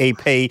Cardy, the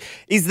EP.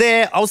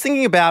 I was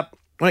thinking about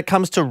when it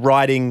comes to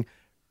writing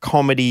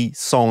comedy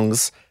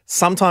songs,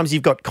 sometimes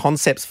you've got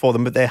concepts for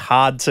them, but they're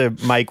hard to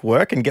make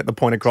work and get the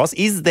point across.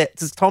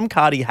 Does Tom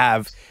Cardy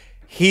have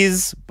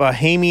his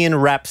Bohemian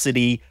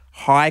Rhapsody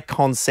high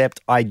concept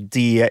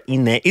idea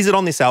in there? Is it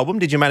on this album?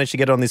 Did you manage to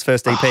get it on this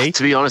first EP?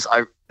 To be honest,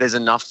 there's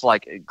enough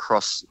like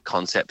cross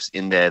concepts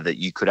in there that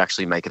you could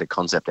actually make it a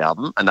concept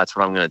album, and that's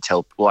what I'm going to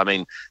tell. Well, I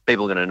mean,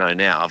 people are going to know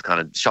now. I've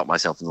kind of shot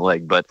myself in the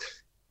leg, but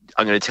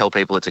I'm going to tell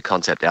people it's a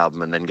concept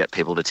album and then get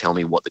people to tell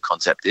me what the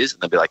concept is,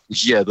 and they'll be like,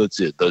 yeah, that's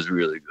it. That was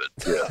really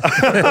good.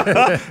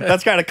 Yeah.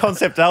 That's great. A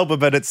concept album,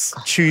 but it's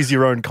choose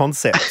your own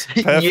concept.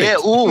 Perfect. Yeah,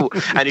 ooh.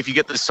 And if you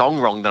get the song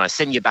wrong, then I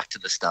send you back to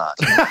the start.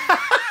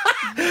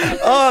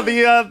 Oh,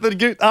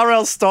 the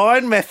R.L.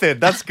 Stein method.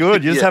 That's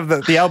good. You just have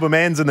the album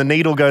ends and the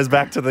needle goes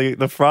back to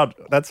the front.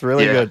 That's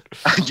really good.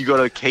 You got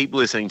to keep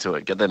listening to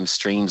it. Get them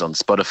streams on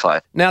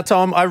Spotify. Now,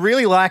 Tom, I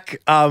really like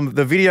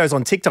the videos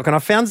on TikTok, and I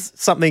found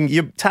something.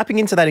 You're tapping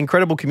into that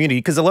incredible community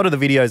because a lot of the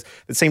videos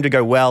that seem to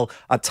go well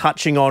are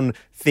touching on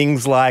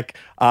things like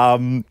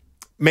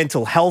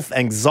mental health,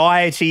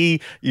 anxiety,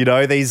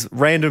 these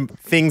random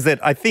things that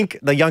I think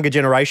the younger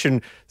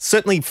generation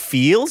certainly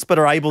feels, but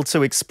are able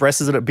to express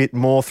it a bit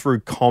more through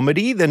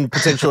comedy than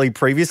potentially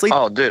previously.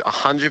 Oh, dude,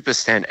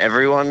 100%.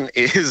 Everyone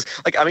is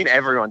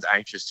everyone's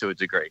anxious to a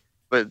degree,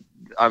 but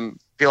I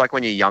feel like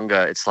when you're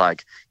younger, it's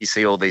like you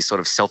see all these sort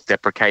of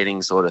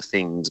self-deprecating sort of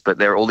things, but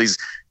there are all these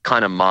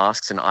kind of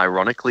masks and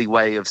ironically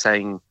way of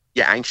saying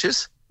you're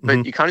anxious,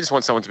 but you kind of just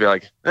want someone to be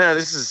like,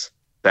 this is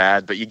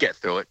bad, but you get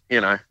through it,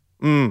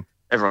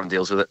 Everyone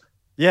deals with it.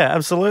 Yeah,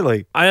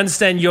 absolutely. I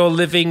understand you're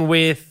living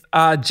with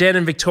Jen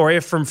and Victoria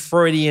from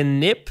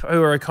Freudian Nip,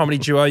 who are a comedy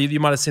duo. You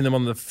might have seen them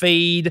on the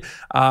feed.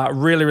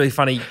 Really, really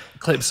funny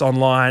clips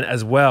online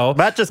as well.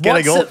 Matt just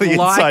getting all the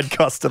inside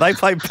costs. Do they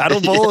play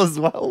paddleball as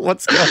well?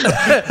 What's going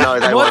on? No,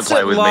 they won't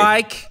play with me.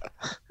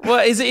 Well,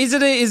 is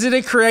it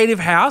a creative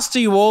house? Do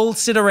you all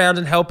sit around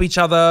and help each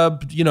other,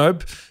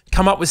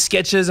 come up with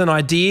sketches and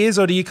ideas,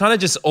 or do you kind of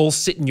just all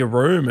sit in your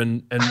room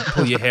and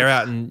pull your hair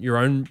out in your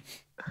own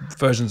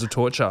versions of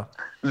torture?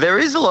 There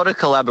is a lot of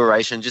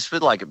collaboration just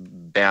with like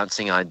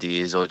bouncing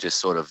ideas or just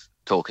sort of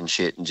talking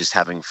shit and just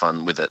having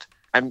fun with it.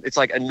 And it's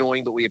like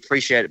annoying, but we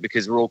appreciate it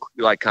because we're all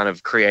like kind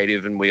of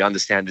creative and we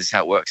understand this is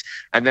how it works.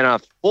 And then our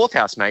fourth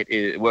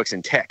housemate works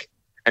in tech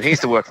and he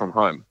used to work from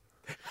home.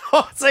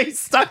 Oh, so he's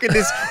stuck in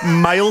this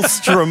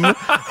maelstrom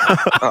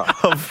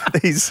of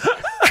these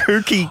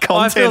kooky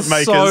content makers.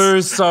 I feel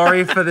so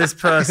sorry for this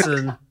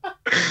person.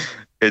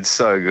 It's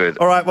so good.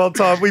 All right, well,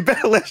 Tom, we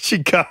better let you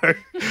go.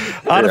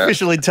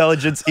 Artificial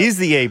Intelligence is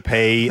the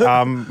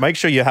EP. Make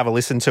sure you have a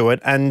listen to it.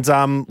 And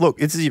look,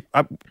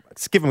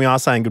 it's given we are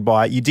saying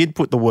goodbye, you did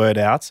put the word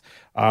out.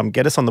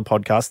 Get us on the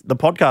podcast. The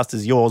podcast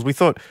is yours. We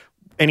thought,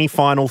 any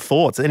final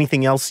thoughts,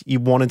 anything else you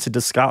wanted to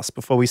discuss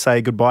before we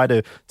say goodbye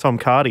to Tom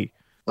Cardy?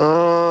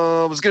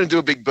 I was going to do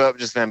a big burp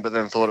just then, but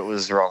then thought it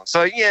was wrong.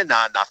 So,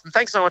 nothing.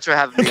 Thanks so much for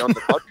having me on the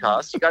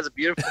podcast. You guys are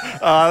beautiful.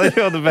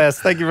 You're the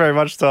best. Thank you very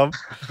much, Tom.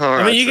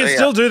 Right, you can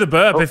still do the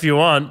burp if you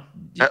want.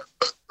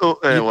 Oh,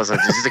 it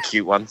wasn't. This is a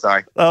cute one.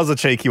 Sorry. That was a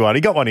cheeky one.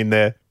 He got one in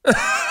there.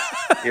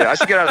 Yeah, I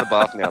should get out of the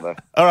bath now, though.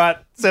 All right.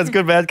 Sounds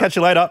good, man. Catch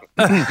you later.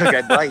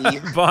 Okay,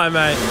 bye. Bye,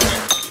 mate.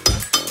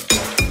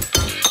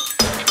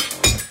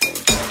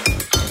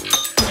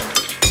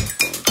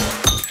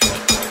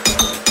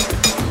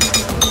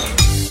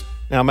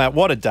 Now, Matt,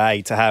 what a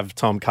day to have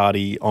Tom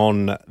Cardy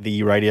on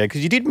the radio,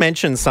 because you did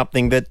mention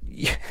something that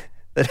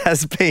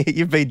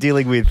you've been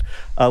dealing with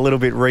a little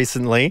bit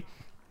recently,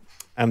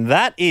 and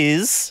that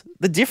is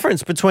the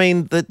difference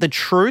between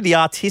the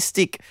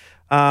artistic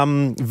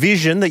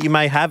vision that you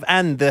may have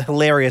and the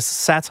hilarious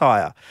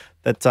satire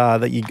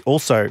that you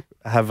also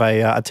have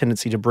a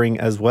tendency to bring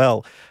as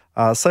well.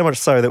 So much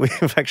so that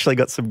we've actually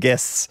got some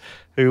guests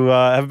who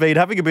have been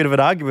having a bit of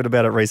an argument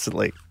about it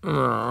recently.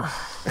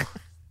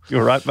 You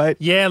all right, mate?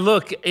 Yeah,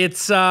 look,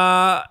 it's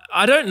I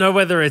don't know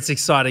whether it's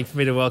exciting for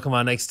me to welcome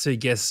our next two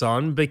guests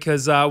on,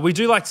 because we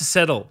do like to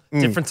settle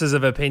differences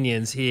of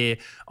opinions here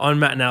on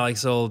Matt and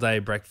Alex All Day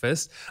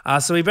Breakfast.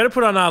 So we better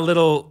put on our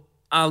little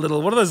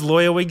what are those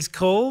lawyer wigs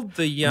called?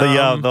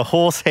 The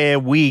horsehair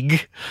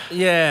wig.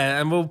 Yeah,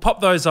 and we'll pop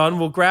those on.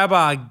 We'll grab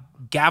our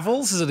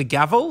gavels. Is it a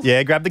gavel?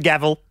 Yeah, grab the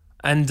gavel.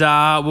 And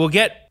we'll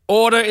get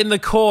order in the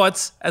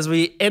courts as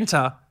we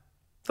enter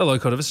the Low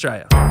Court of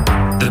Australia.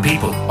 The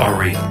people are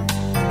real.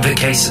 The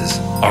cases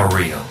are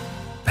real.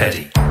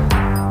 Petty.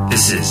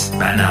 This is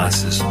Matt and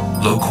Alex's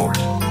Low Court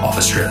of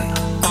Australia.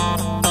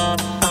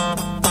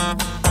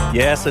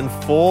 Yes, and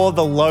for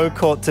the Low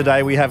Court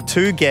today, we have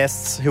two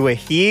guests who are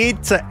here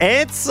to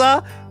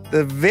answer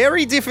the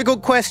very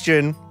difficult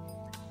question,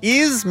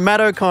 is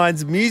Matt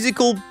O'Kine's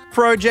musical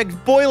project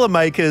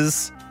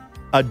Boilermakers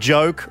a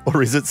joke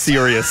or is it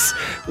serious?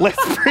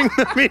 Let's bring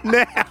them in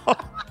now.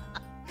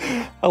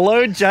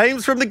 Hello,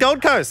 James from the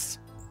Gold Coast.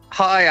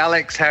 Hi,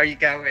 Alex. How are you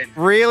going?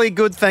 Really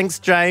good, thanks,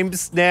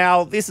 James.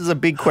 Now, this is a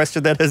big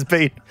question that has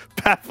been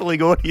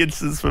baffling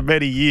audiences for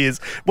many years.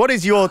 What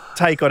is your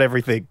take on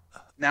everything?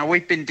 Now,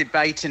 we've been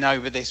debating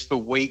over this for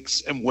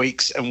weeks and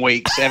weeks and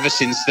weeks, ever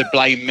since the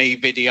Blame Me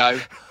video.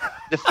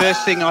 The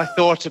first thing I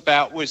thought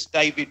about was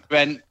David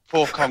Brent,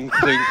 poor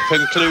conclusion.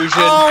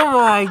 Oh,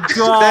 my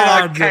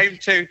God. Then I came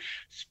to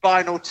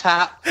Spinal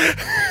Tap.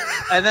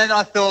 And then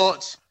I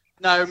thought,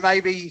 no,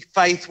 maybe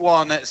Faith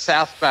won at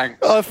South Bank.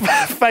 Oh,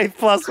 Faith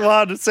plus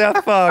one at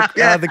South Park.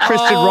 The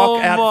Christian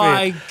rock outfit. Oh,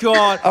 my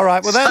God. All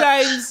right, well,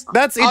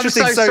 that's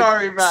interesting. I'm so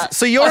sorry, Matt.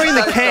 So you're in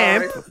the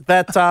camp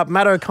that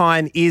Matt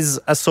O'Kine is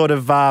a sort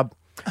of,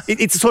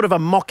 it's sort of a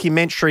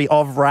mockumentary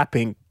of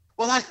rapping.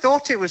 Well, I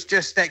thought it was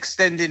just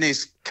extending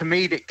his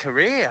comedic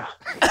career.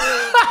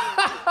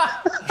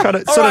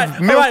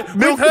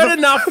 We've heard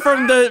enough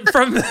from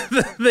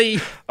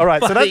the all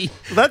right, so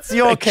that's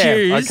your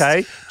accused.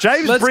 Camp, okay?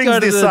 James brings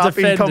this up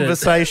in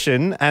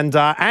conversation, and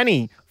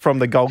Annie from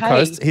the Gold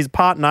Coast, his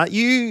partner,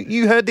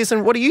 you heard this,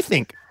 and what do you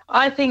think?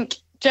 I think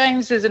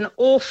James is an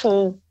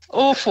awful,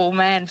 awful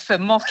man for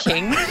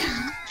mocking.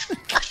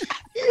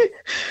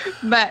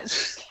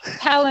 Matt's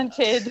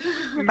talented.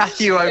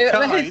 Matthew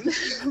O'Kine.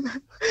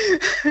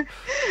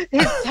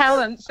 His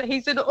talents.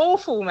 He's an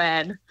awful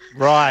man.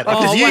 Right.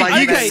 Because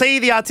you can see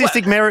the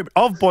artistic merit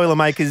of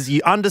Boilermakers.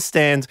 You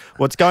understand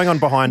what's going on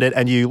behind it,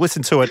 and you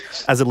listen to it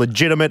as a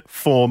legitimate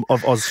form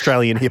of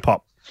Australian hip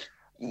hop.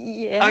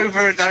 Yeah.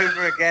 Over and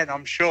over again,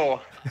 I'm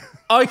sure.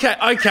 Okay.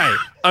 Right,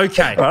 I'm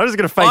just going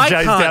to fade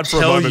James down for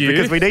a moment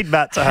because we need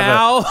Matt to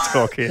have a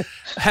talk here.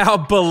 How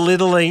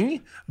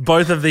belittling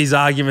both of these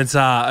arguments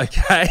are,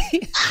 okay?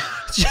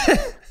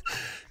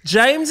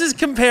 James is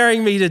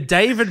comparing me to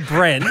David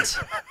Brent,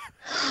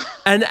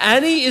 and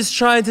Annie is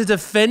trying to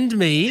defend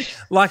me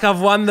like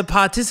I've won the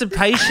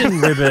participation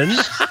ribbon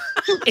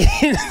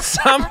in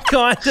some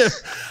kind of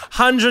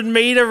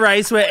 100-meter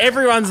race where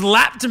everyone's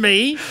lapped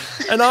me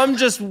and I'm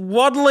just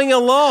waddling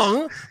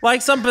along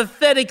like some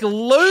pathetic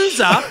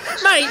loser.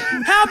 Mate,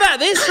 how about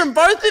this from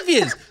both of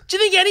you? Do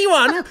you think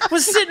anyone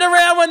was sitting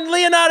around when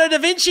Leonardo da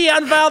Vinci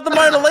unveiled the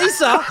Mona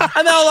Lisa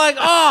and they were like,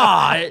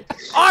 I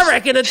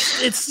reckon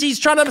he's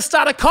trying to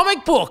start a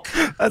comic book.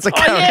 That's a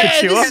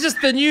caricature. Yeah, this is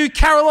just the new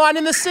Caroline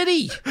in the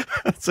City.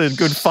 That's a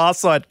good Far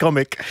Side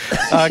comic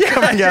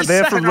coming out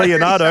there from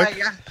Leonardo.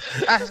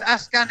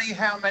 Ask Annie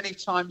how many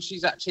times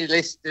she's actually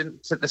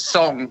listened to the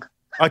song.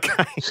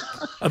 Okay.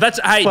 That's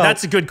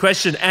a good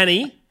question.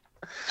 Annie,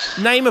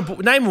 name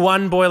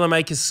one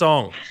Boilermakers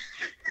song.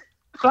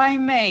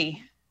 Blame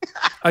Me.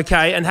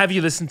 Okay, and have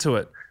you listened to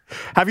it?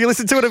 Have you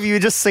listened to it or have you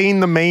just seen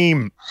the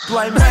meme?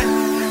 Blame me.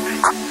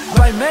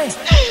 Blame me.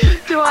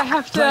 Do I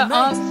have to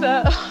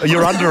answer?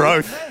 You're under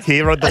oath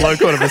here on the Low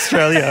Court of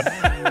Australia.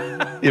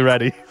 You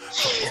ready?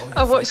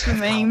 I watched the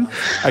meme.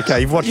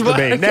 Okay, you've watched the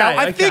meme. Now,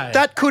 I think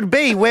that could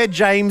be where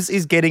James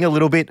is getting a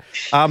little bit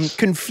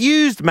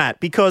confused, Matt,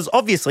 because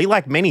obviously,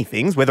 like many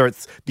things, whether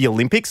it's the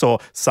Olympics or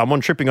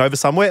someone tripping over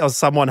somewhere or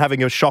someone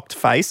having a shocked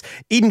face,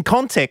 in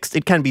context,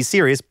 it can be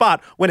serious,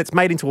 but when it's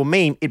made into a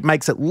meme, it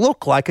makes it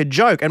look like a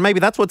joke. And maybe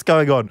that's what's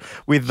going on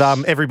with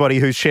everybody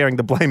who's sharing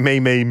the Blame Me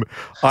meme,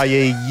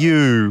 i.e.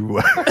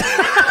 you.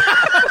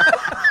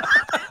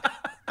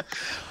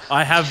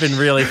 I have been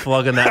really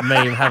flogging that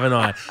meme, haven't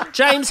I?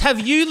 James, have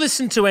you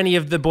listened to any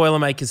of the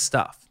Boilermakers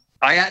stuff?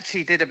 I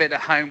actually did a bit of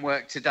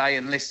homework today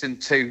and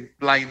listened to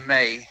Blame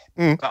Me,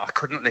 but I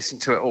couldn't listen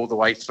to it all the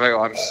way through.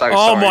 I'm so sorry.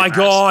 Oh, my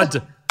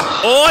God.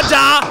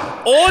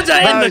 Order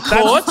in the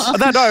court.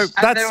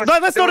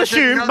 That's not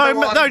assumed.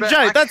 No,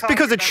 Joe, that's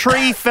because a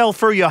tree fell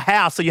through your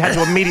house, so you had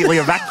to immediately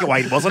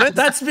evacuate, wasn't it?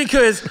 That's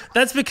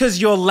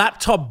because your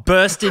laptop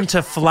burst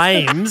into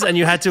flames and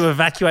you had to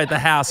evacuate the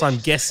house, I'm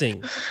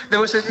guessing. There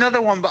was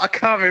another one, but I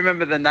can't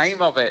remember the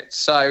name of it,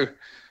 so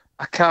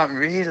I can't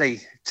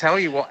really tell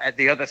you what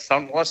the other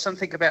song was.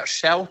 Something about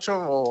shelter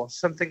or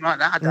something like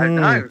that. I don't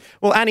know.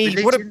 Well,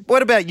 Annie,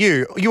 what about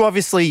you? You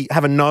obviously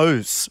have a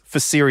nose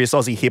for serious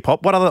Aussie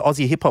hip-hop. What other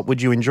Aussie hip-hop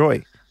would you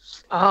enjoy?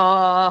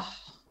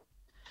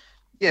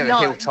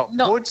 Hilltop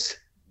Woods.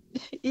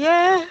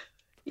 Yeah.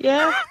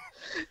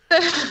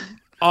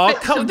 Oh,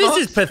 come, this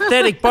is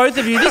pathetic, both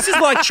of you. This is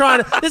like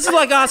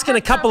asking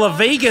a couple of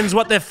vegans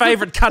what their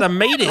favourite cut of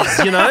meat is,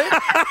 you know?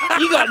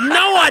 You got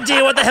no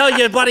idea what the hell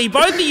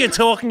both of you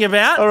talking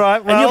about. All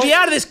right, well, and you'll be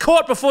out of this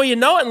court before you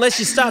know it unless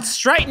you start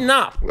straightening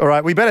up. All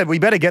right, we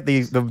better get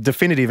the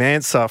definitive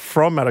answer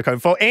from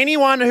Matacone. For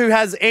anyone who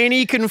has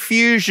any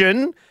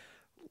confusion,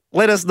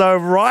 let us know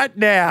right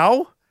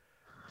now.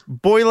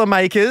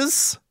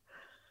 Boilermakers,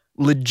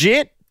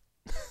 legit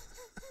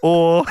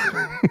or...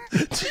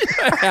 Do you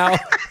know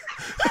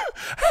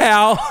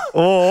how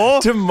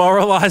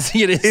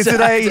demoralising it is? Is it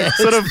a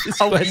sort of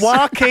a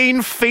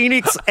Joaquin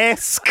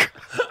Phoenix-esque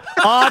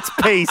art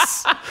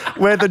piece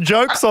where the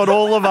joke's on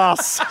all of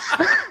us?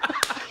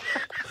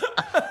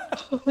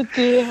 Oh,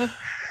 dear.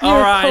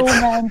 All right. Cool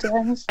man,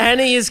 James.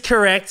 Annie is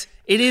correct.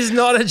 It is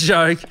not a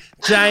joke.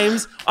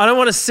 James, I don't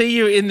want to see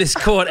you in this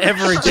court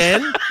ever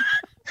again.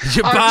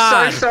 You're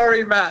barred. I'm so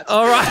sorry, Matt.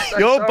 All right.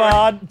 You're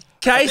barred.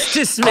 Case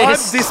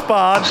dismissed. I'm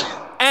disbarred.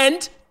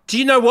 And do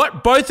you know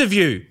what? Both of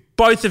you.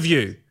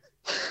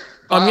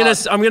 I'm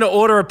gonna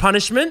order a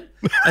punishment,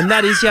 and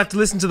that is you have to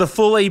listen to the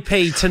full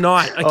EP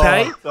tonight.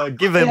 Okay, so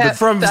give them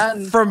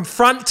from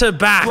front to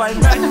back.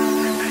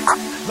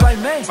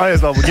 May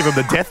as well give him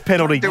the death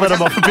penalty. Let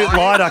him off a bit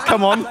lighter.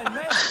 Come on,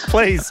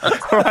 please.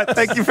 All right,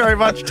 thank you very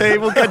much,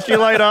 team. We'll catch you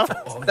later.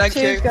 Thank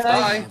you.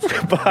 Bye.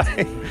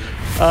 Bye.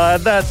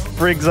 That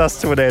brings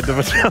us to an end of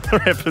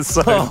another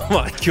episode. Oh,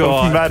 my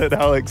God. Of Matt and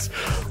Alex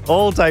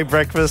All Day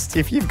Breakfast.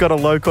 If you've got a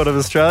low court of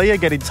Australia,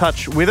 get in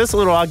touch with us. A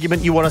little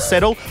argument you want to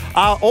settle.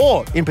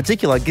 Or, in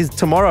particular,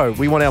 tomorrow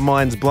we want our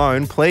minds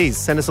blown. Please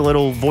send us a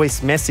little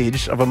voice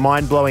message of a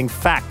mind-blowing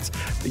fact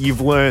that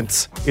you've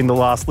learnt in the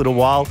last little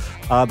while.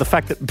 The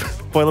fact that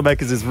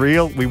Boilermakers is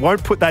real, we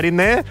won't put that in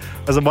there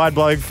as a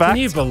mind-blowing fact. Can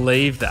you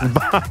believe that?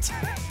 But...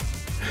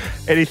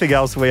 anything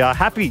else we are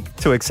happy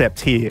to accept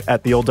here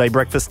at the All Day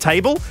Breakfast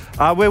table,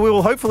 where we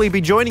will hopefully be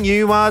joining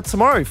you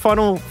tomorrow.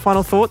 Final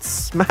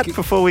thoughts, Matt,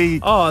 before we...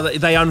 Oh,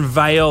 they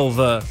unveil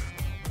the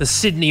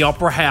Sydney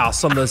Opera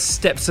House on the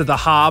steps of the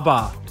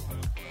harbour.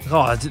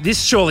 Oh,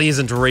 this surely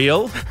isn't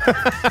real.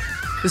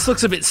 This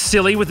looks a bit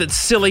silly with its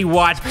silly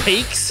white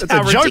peaks. It's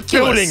a joke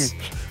building.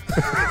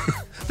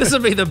 This will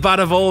be the butt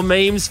of all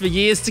memes for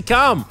years to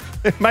come.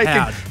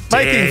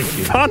 Making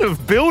fun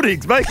of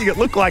buildings, making it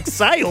look like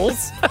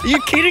sails. Are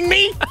you kidding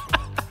me?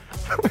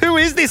 Who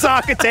is this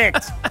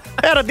architect?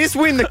 How did this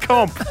win the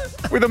comp?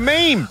 With a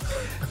meme.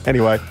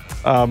 Anyway,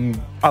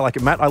 I like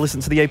it, Matt. I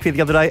listened to the EP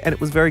the other day and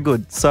it was very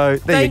good. So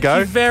there you go.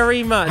 Thank you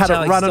very much, Had it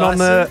Alex running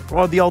Dyson.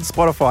 on the old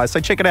Spotify. So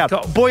check it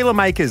out.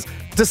 Boilermakers,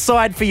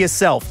 decide for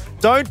yourself.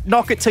 Don't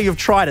knock it till you've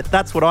tried it.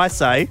 That's what I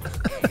say.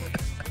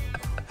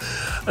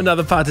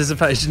 Another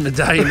participation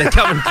medallion. They're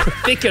coming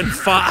thick and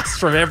fast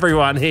from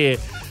everyone here.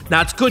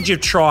 Now, it's good you've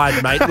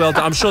tried, mate. Well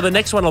done. I'm sure the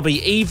next one will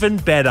be even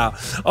better.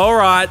 All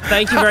right.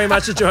 Thank you very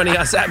much for joining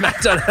us at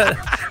Matt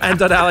and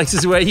 .Alex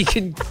is where you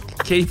can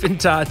keep in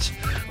touch.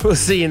 We'll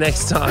see you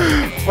next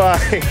time. Bye.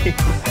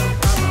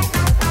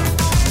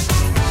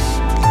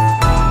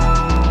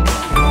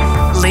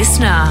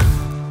 Listener.